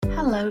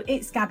Hello,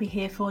 it's Gabby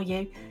here for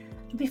you.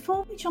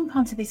 Before we jump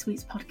onto this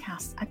week's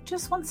podcast, I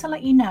just want to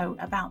let you know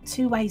about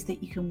 2 ways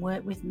that you can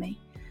work with me.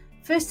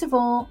 First of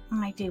all,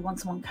 I do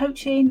one-to-one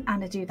coaching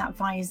and I do that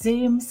via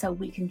Zoom, so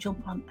we can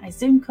jump on a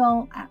Zoom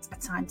call at a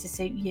time to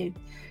suit you.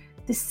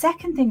 The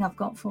second thing I've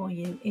got for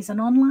you is an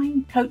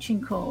online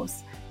coaching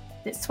course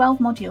that's 12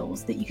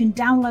 modules that you can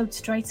download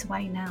straight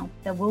away now.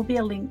 There will be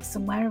a link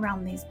somewhere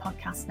around these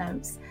podcast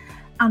notes.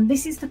 And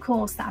this is the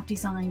course that I've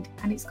designed,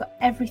 and it's got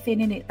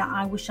everything in it that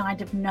I wish I'd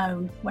have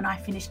known when I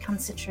finished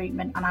cancer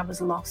treatment and I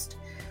was lost.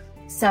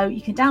 So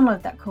you can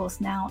download that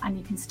course now and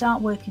you can start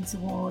working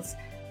towards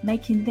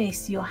making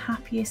this your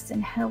happiest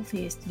and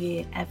healthiest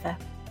year ever.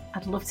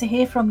 I'd love to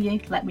hear from you.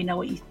 Let me know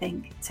what you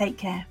think. Take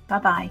care.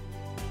 Bye-bye.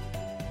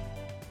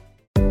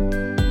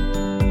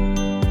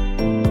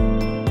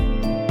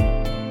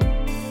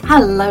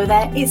 Hello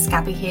there, it's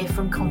Gabby here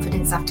from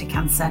Confidence After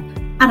Cancer,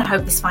 and I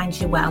hope this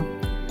finds you well.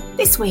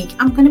 This week,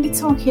 I'm going to be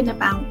talking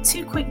about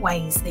 2 quick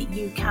ways that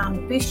you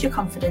can boost your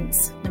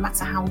confidence no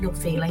matter how you're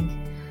feeling.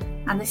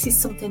 And this is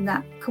something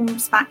that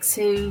comes back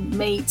to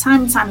me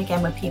time and time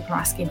again when people are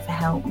asking for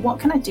help. What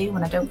can I do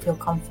when I don't feel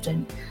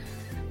confident?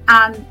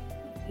 And,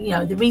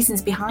 the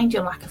reasons behind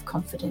your lack of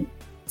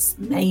confidence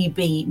may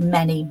be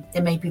many.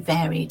 There may be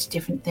varied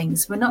different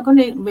things. We're not going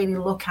to really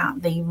look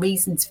at the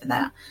reasons for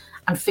that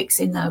and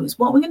fixing those.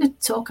 What we're going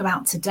to talk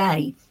about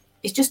today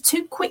is just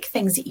 2 quick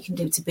things that you can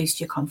do to boost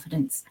your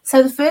confidence.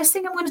 So the first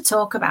thing I'm going to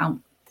talk about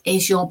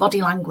is your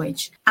body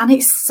language. And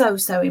it's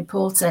so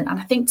important. And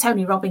I think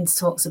Tony Robbins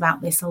talks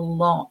about this a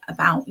lot,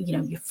 about,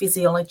 your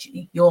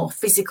physiology, your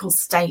physical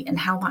state, and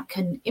how that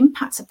can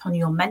impact upon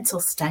your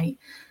mental state.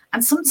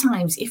 And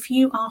sometimes if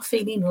you are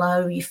feeling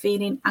low, you're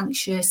feeling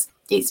anxious,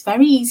 it's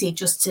very easy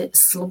just to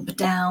slump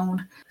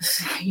down,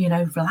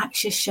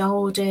 relax your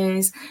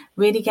shoulders,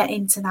 really get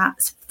into that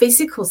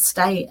physical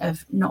state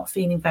of not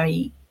feeling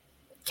very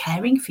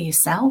caring for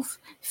yourself,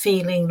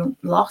 feeling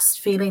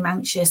lost, feeling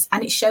anxious,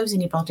 and it shows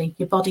in your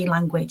body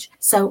language.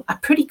 So a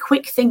pretty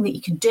quick thing that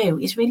you can do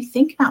is really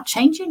think about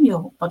changing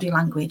your body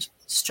language.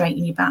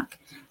 Straighten your back,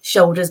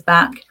 shoulders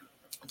back,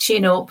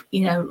 chin up,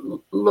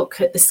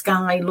 look at the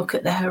sky, look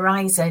at the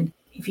horizon.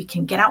 If you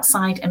can get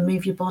outside and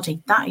move your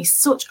body, that is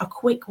such a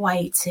quick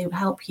way to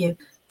help you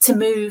to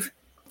move,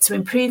 to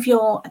improve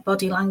your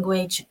body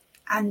language,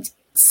 and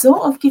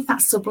sort of give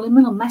that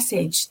subliminal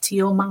message to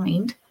your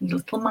mind, your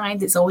little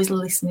mind that's always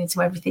listening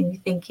to everything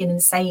you're thinking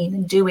and saying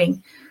and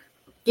doing,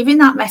 giving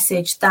that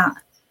message that,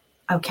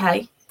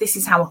 okay, this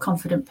is how a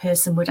confident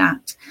person would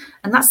act.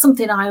 And that's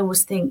something I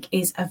always think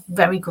is a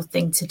very good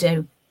thing to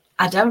do.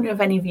 I don't know if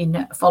any of you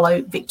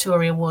follow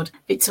Victoria Wood.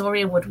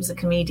 Victoria Wood was a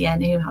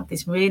comedian who had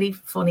this really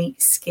funny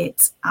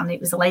skit, and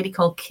it was a lady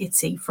called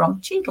Kitty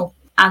from Cheadle.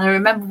 And I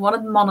remember one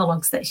of the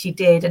monologues that she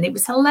did, and it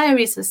was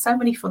hilarious. There's so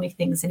many funny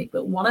things in it.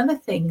 But one of the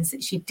things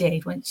that she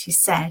did when she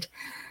said,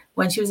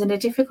 when she was in a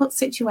difficult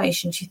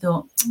situation, she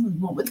thought,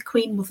 what would the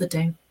Queen Mother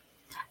do?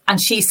 And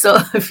she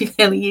sort of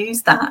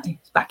used that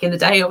back in the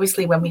day,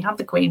 obviously, when we had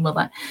the Queen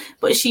Mother.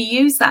 But she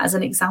used that as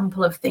an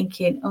example of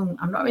thinking,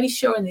 I'm not really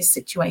sure in this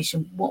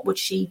situation, what would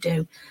she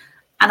do?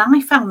 And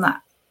I found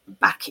that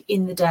back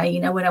in the day,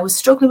 when I was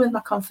struggling with my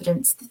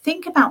confidence, to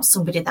think about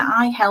somebody that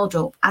I held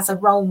up as a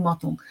role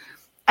model.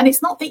 And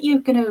it's not that you're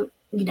going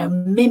to,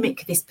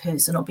 mimic this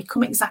person or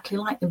become exactly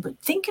like them, but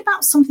think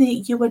about something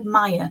that you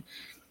admire.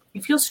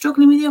 If you're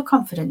struggling with your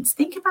confidence,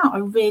 think about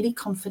a really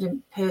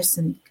confident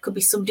person. It could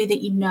be somebody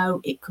that you know.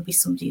 It could be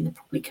somebody in the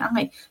public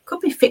eye. It could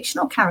be a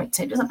fictional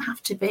character. It doesn't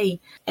have to be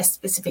a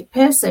specific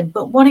person.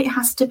 But what it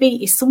has to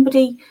be is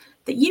somebody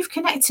that you've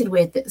connected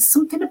with, that there's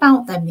something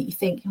about them that you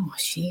think,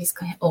 she's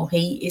or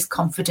he is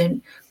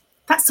confident.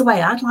 That's the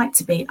way I'd like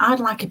to be. I'd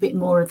like a bit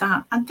more of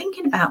that. And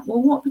thinking about,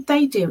 what would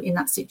they do in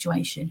that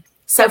situation?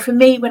 So for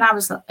me, when I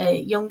was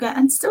younger,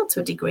 and still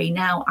to a degree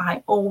now,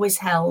 I always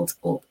held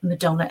up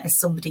Madonna as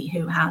somebody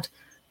who had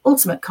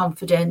ultimate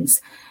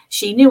confidence.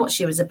 She knew what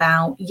she was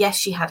about. Yes,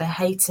 she had her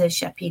haters.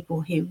 She had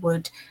people who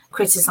would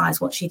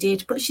criticise what she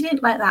did, but she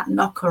didn't let that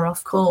knock her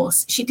off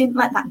course. She didn't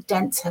let that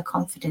dent her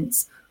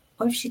confidence.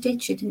 Or if she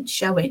did, she didn't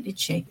show it, did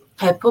she?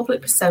 Her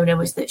public persona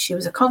was that she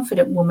was a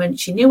confident woman.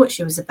 She knew what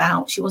she was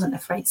about. She wasn't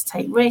afraid to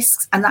take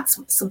risks. And that's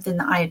something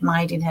that I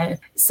admired in her.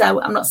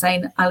 So I'm not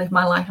saying I live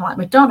my life like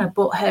Madonna,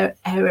 but her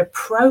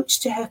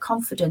approach to her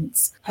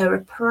confidence, her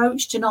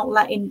approach to not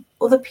letting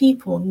other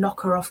people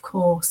knock her off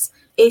course,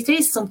 it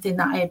is something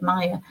that I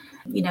admire.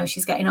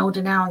 She's getting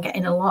older now and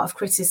getting a lot of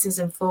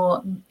criticism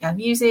for her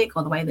music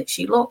or the way that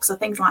she looks or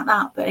things like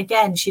that. But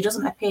again, she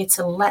doesn't appear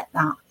to let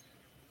that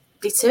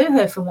deter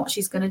her from what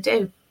she's going to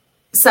do.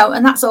 So,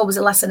 and that's always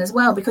a lesson as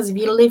well, because if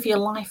you live your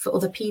life for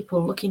other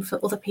people, looking for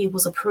other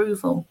people's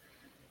approval,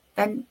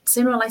 then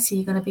sooner or later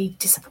you're going to be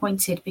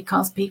disappointed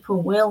because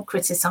people will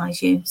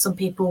criticize you. Some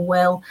people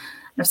will.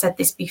 And I've said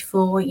this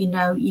before,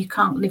 you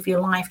can't live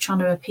your life trying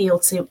to appeal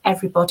to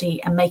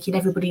everybody and making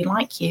everybody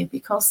like you,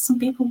 because some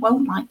people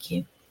won't like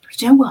you. But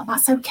you know what?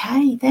 That's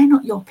okay. They're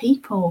not your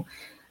people.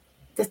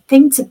 The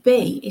thing to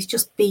be is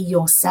just be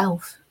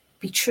yourself.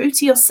 Be true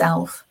to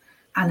yourself.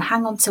 and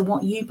hang on to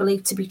what you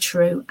believe to be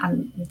true,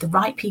 and the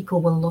right people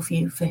will love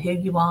you for who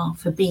you are,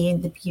 for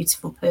being the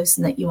beautiful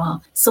person that you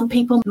are. Some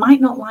people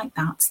might not like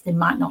that, they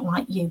might not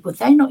like you, but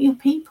they're not your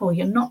people.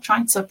 You're not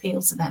trying to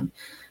appeal to them.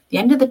 At the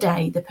end of the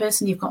day, the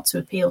person you've got to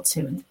appeal to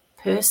and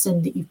the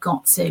person that you've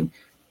got to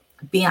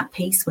be at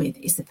peace with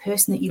is the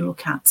person that you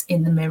look at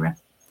in the mirror.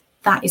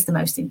 That is the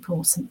most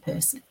important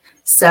person.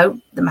 So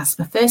my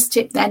first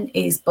tip then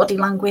is body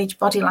language.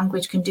 Body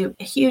language can do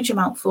a huge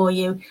amount for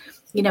you.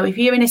 You know, if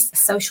you're in a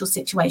social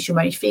situation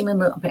where you're feeling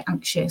a little bit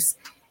anxious,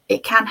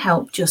 it can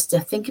help just to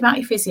think about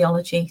your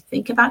physiology,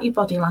 think about your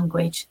body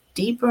language,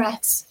 deep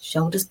breaths,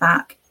 shoulders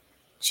back,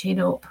 chin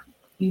up.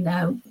 You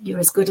know, you're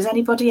as good as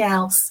anybody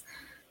else.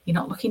 You're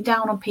not looking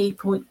down on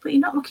people, but you're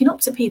not looking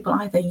up to people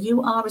either.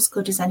 You are as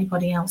good as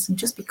anybody else, and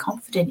just be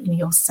confident in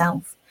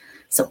yourself.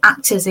 So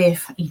act as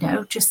if,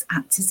 just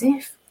act as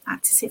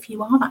if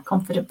you are that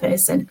confident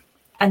person.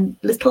 And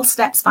little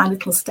steps by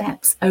little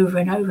steps, over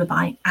and over,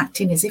 by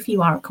acting as if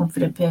you are a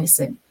confident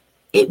person,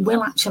 it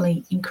will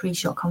actually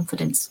increase your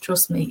confidence.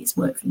 Trust me, it's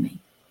worked for me.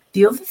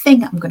 The other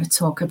thing I'm going to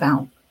talk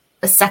about,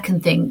 the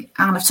second thing,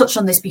 and I've touched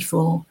on this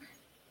before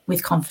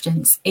with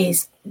confidence,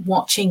 is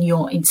watching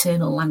your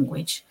internal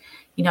language.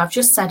 I've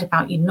just said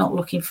about you not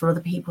looking for other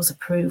people's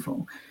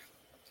approval.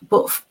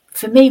 But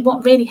for me,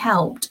 what really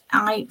helped,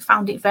 I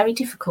found it very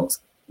difficult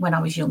when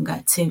I was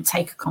younger to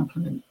take a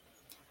compliment.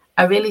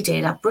 I really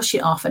did. I brush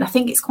it off. And I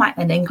think it's quite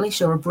an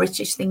English or a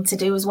British thing to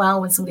do as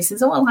well. When somebody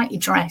says, oh, I like your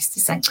dress, to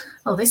say,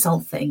 oh, this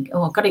old thing,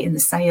 oh, I got it in the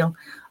sale.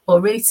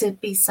 Or really to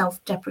be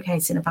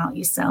self-deprecating about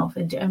yourself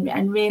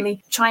and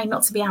really trying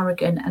not to be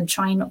arrogant and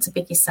trying not to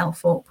big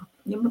yourself up.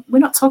 We're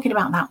not talking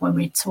about that when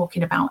we're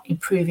talking about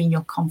improving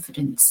your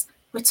confidence.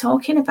 We're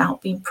talking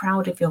about being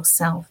proud of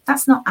yourself.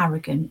 That's not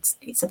arrogant.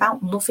 It's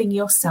about loving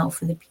yourself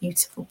for the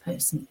beautiful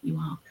person that you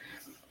are.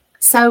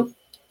 So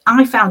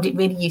I found it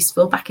really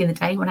useful back in the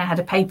day when I had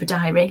a paper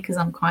diary, because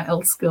I'm quite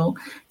old school,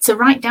 to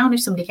write down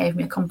if somebody gave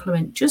me a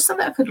compliment, just so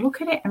that I could look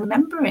at it and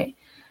remember it.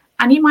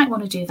 And you might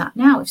want to do that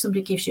now. If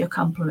somebody gives you a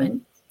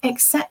compliment,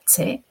 accept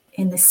it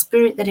in the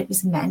spirit that it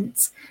was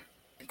meant,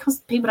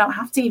 because people don't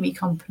have to give you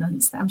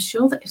compliments. I'm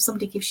sure that if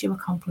somebody gives you a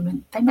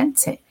compliment, they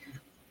meant it.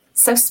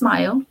 So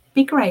smile,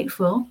 be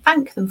grateful,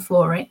 thank them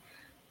for it.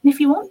 And if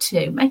you want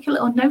to, make a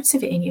little note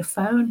of it in your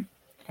phone.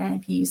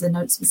 If you use the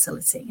notes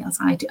facility, as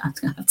I do, I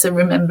have to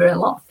remember a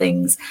lot of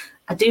things.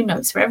 I do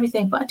notes for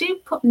everything, but I do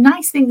put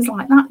nice things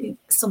like that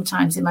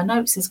sometimes in my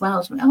notes as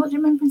well. Oh, do you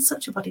remember when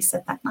such a body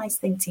said that nice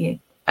thing to you?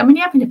 And when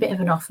you're having a bit of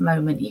an off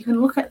moment, you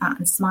can look at that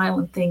and smile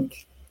and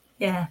think,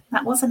 yeah,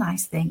 that was a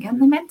nice thing,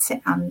 and they meant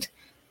it, and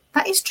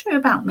that is true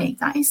about me.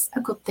 That is a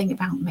good thing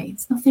about me.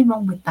 There's nothing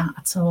wrong with that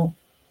at all.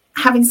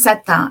 Having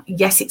said that,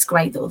 yes, it's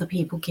great that other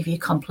people give you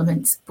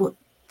compliments, but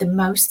the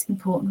most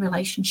important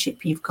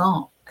relationship you've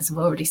got, as I've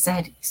already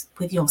said, is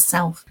with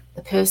yourself,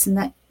 the person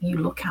that you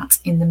look at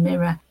in the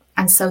mirror.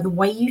 And so the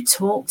way you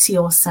talk to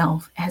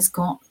yourself has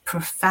got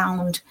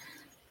profound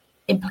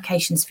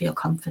implications for your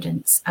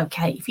confidence.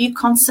 Okay, if you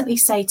constantly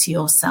say to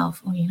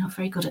yourself, oh, you're not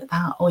very good at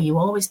that, or you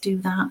always do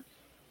that,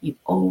 you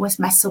always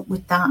mess up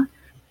with that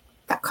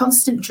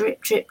constant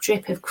drip, drip,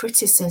 drip of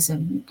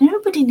criticism,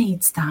 nobody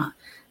needs that.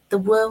 The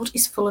world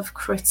is full of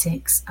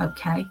critics,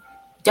 okay?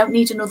 You don't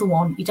need another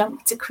one. You don't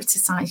need to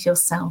criticize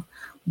yourself.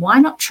 Why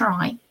not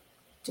try,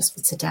 just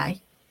for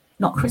today,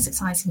 not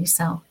criticizing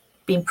yourself,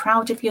 being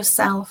proud of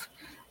yourself?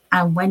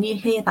 And when you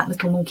hear that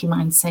little monkey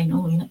mind saying,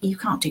 oh, you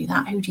can't do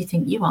that, who do you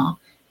think you are?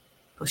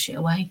 Push it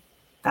away.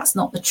 That's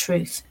not the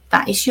truth.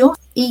 That is your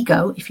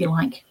ego, if you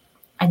like.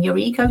 And your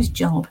ego's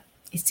job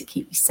is to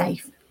keep you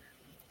safe.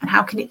 And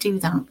how can it do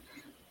that?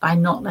 By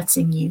not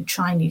letting you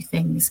try new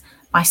things,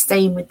 by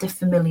staying with the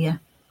familiar,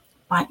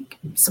 like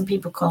some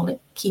people call it,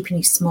 keeping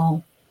you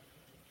small.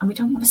 And we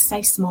don't want to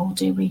stay small,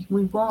 do we?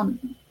 We want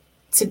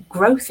to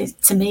grow.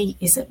 To me,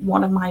 is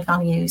one of my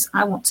values.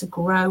 I want to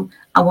grow.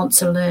 I want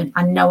to learn.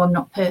 I know I'm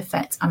not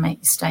perfect. I make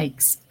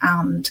mistakes.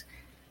 And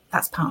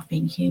that's part of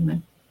being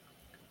human.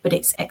 But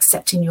it's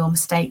accepting your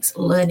mistakes,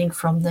 learning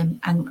from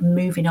them, and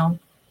moving on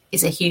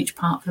is a huge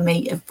part for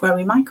me of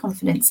growing my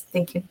confidence,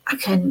 thinking I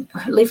can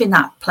live in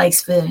that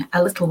place for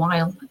a little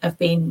while of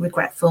being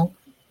regretful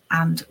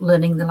and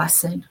learning the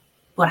lesson,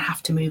 but I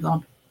have to move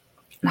on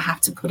and I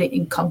have to put it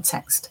in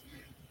context,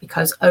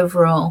 because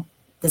overall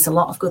there's a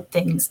lot of good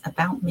things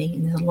about me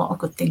and there's a lot of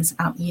good things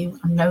about you.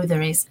 I know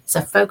there is.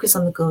 So focus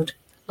on the good.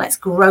 Let's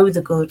grow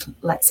the good.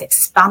 Let's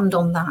expand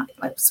on that.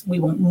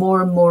 We want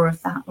more and more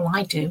of that. Well,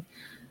 I do.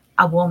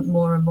 I want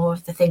more and more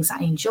of the things I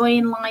enjoy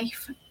in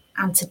life.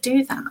 And to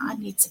do that, I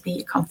need to be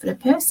a confident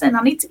person.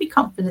 I need to be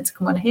confident to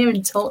come on here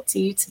and talk to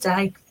you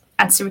today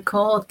and to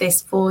record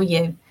this for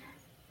you,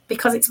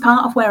 because it's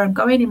part of where I'm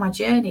going in my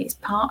journey. It's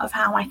part of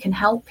how I can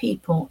help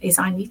people. Is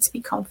I need to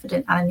be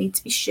confident, and I need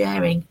to be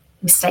sharing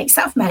mistakes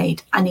that I've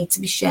made. I need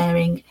to be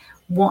sharing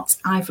what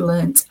I've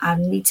learned. I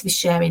need to be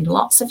sharing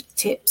lots of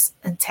tips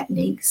and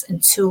techniques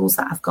and tools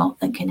that I've got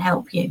that can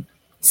help you.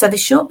 So the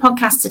short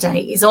podcast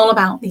today is all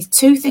about these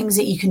two things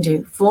that you can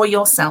do for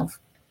yourself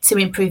to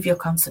improve your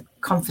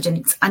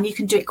confidence, and you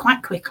can do it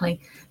quite quickly.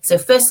 So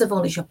first of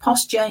all is your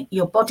posture,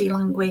 your body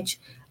language,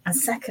 and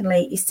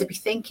secondly is to be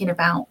thinking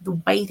about the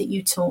way that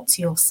you talk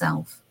to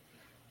yourself.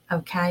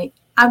 Okay,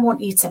 I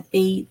want you to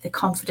be the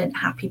confident,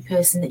 happy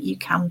person that you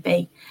can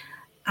be.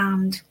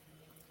 And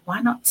why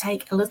not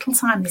take a little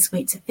time this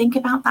week to think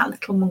about that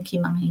little monkey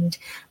mind,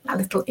 that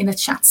little inner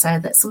chatter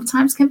that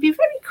sometimes can be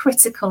very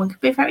critical and can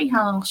be very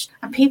harsh.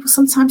 And people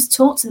sometimes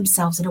talk to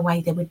themselves in a way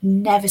they would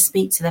never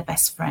speak to their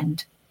best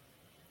friend.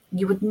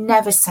 You would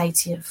never say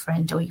to your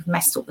friend, oh, you've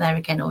messed up there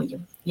again, or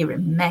you're a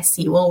mess.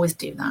 You always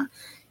do that.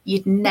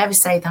 You'd never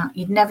say that.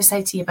 You'd never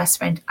say to your best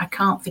friend, I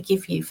can't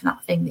forgive you for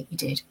that thing that you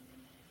did.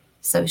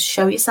 So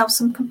show yourself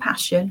some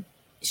compassion.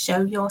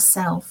 Show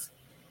yourself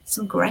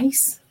some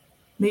grace.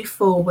 Move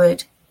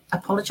forward.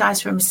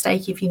 Apologise for a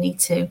mistake if you need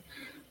to.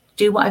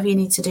 Do whatever you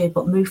need to do,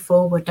 but move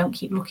forward. Don't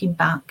keep looking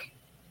back,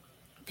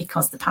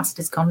 because the past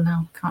is gone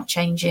now. Can't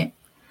change it.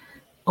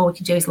 All we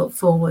can do is look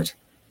forward.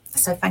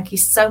 So thank you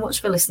so much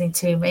for listening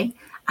to me.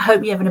 I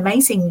hope you have an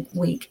amazing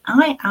week.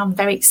 I am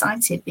very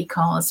excited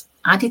because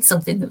I did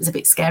something that was a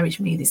bit scary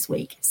for me this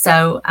week.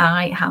 So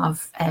I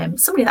have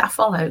somebody that I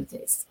follow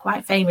that's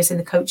quite famous in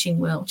the coaching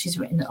world. She's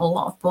written a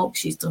lot of books.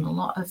 She's done a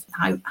lot of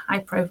high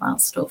profile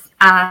stuff.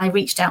 And I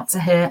reached out to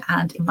her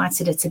and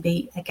invited her to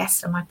be a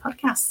guest on my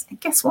podcast. And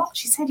guess what?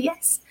 She said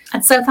yes.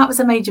 And so that was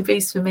a major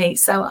boost for me.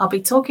 So I'll be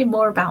talking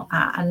more about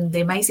that and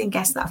the amazing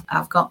guests that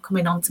I've got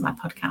coming on to my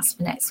podcast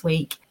for next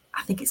week.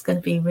 I think it's going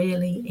to be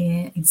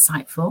really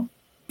insightful.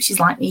 She's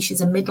like me.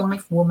 She's a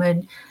midlife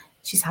woman.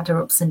 She's had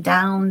her ups and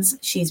downs.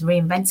 She's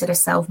reinvented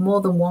herself more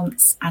than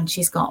once. And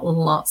she's got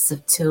lots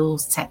of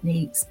tools,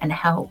 techniques and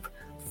help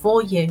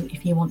for you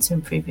if you want to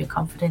improve your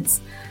confidence.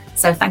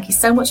 So thank you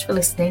so much for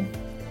listening.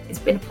 It's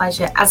been a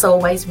pleasure. As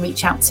always,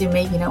 reach out to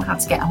me. You know how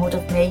to get a hold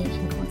of me. You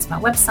can go onto my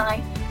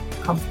website,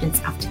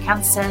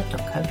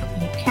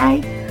 confidenceaftercancer.co.uk.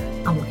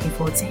 I'm looking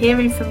forward to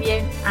hearing from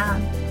you,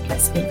 and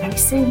let's speak very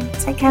soon.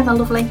 Take care, my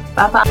lovely.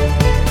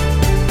 Bye-bye.